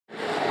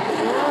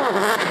I'm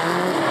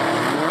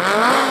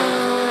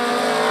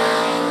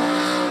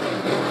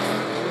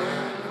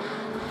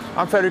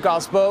Fredric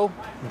Aasbo,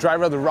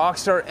 driver of the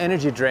Rockstar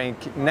energy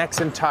drink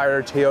next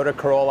entire Toyota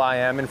Corolla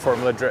IM in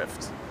Formula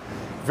Drift.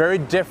 Very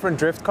different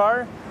drift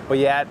car, but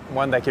yet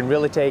one that can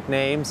really take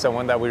names and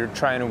one that we're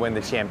trying to win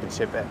the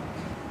championship in.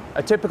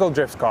 A typical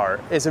drift car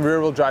is a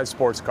rear-wheel drive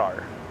sports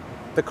car.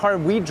 The car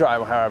we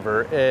drive,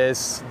 however,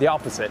 is the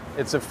opposite.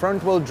 It's a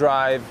front-wheel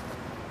drive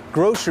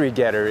grocery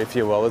getter, if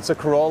you will. It's a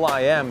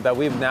Corolla IM that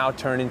we've now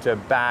turned into a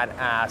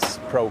badass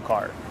pro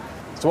car.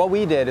 So what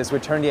we did is we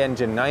turned the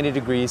engine 90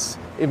 degrees.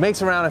 It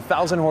makes around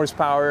 1,000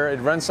 horsepower. It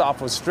runs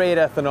off of straight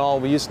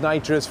ethanol. We use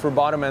nitrous for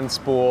bottom end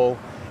spool.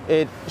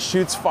 It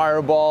shoots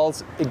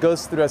fireballs. It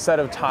goes through a set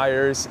of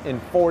tires in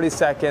 40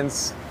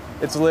 seconds.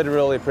 It's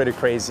literally a pretty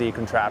crazy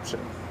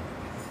contraption.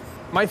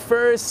 My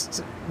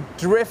first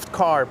drift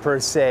car per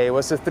se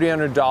was a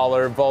 $300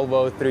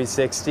 Volvo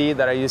 360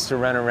 that I used to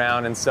run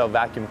around and sell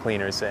vacuum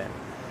cleaners in.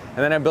 And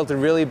then I built a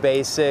really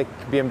basic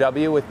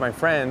BMW with my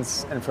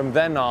friends, and from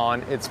then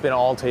on, it's been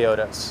all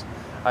Toyotas.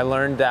 I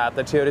learned that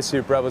the Toyota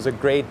Supra was a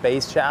great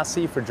base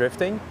chassis for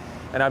drifting,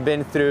 and I've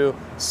been through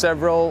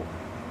several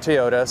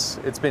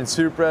Toyotas. It's been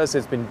Supras,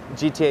 it's been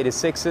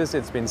GT86s,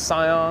 it's been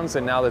Scions,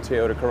 and now the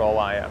Toyota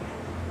Corolla IM.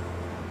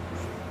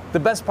 The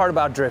best part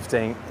about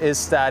drifting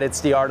is that it's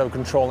the art of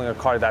controlling a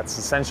car that's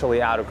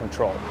essentially out of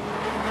control.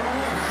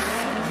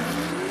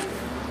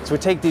 So we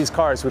take these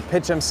cars, we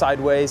pitch them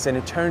sideways, and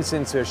it turns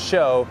into a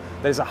show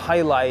that is a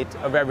highlight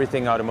of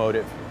everything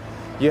automotive.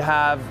 You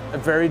have a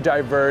very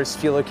diverse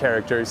field of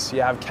characters.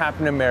 You have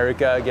Captain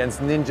America against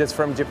ninjas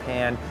from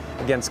Japan,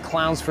 against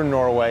clowns from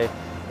Norway.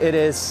 It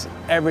is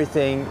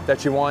everything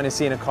that you want to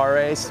see in a car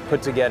race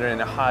put together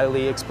in a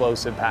highly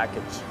explosive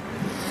package.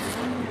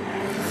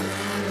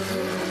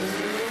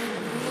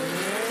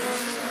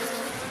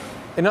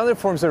 In other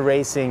forms of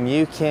racing,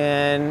 you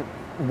can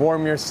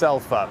warm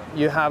yourself up.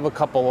 You have a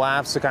couple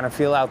laps to kind of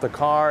feel out the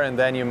car, and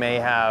then you may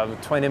have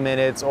 20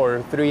 minutes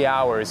or 3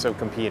 hours of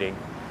competing.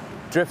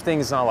 Drifting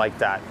is not like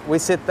that. We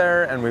sit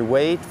there and we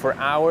wait for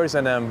hours,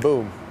 and then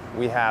boom,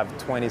 we have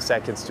 20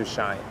 seconds to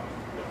shine.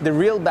 The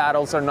real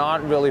battles are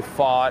not really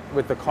fought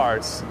with the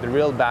cars. The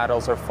real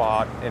battles are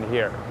fought in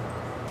here.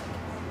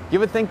 You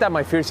would think that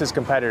my fiercest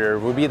competitor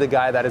would be the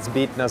guy that has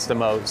beaten us the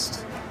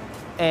most.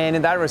 And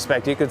in that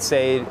respect, you could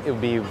say it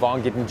would be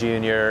Von Gittin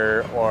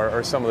Jr.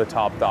 or some of the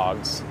top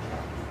dogs.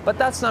 But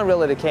that's not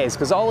really the case,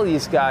 because all of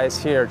these guys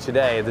here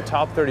today, the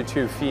top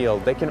 32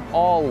 field, they can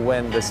all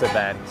win this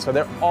event. So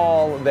they're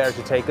all there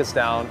to take us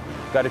down.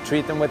 Got to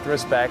treat them with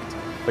respect,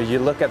 but you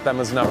look at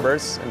them as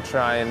numbers and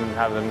try and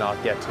have them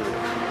not get to you.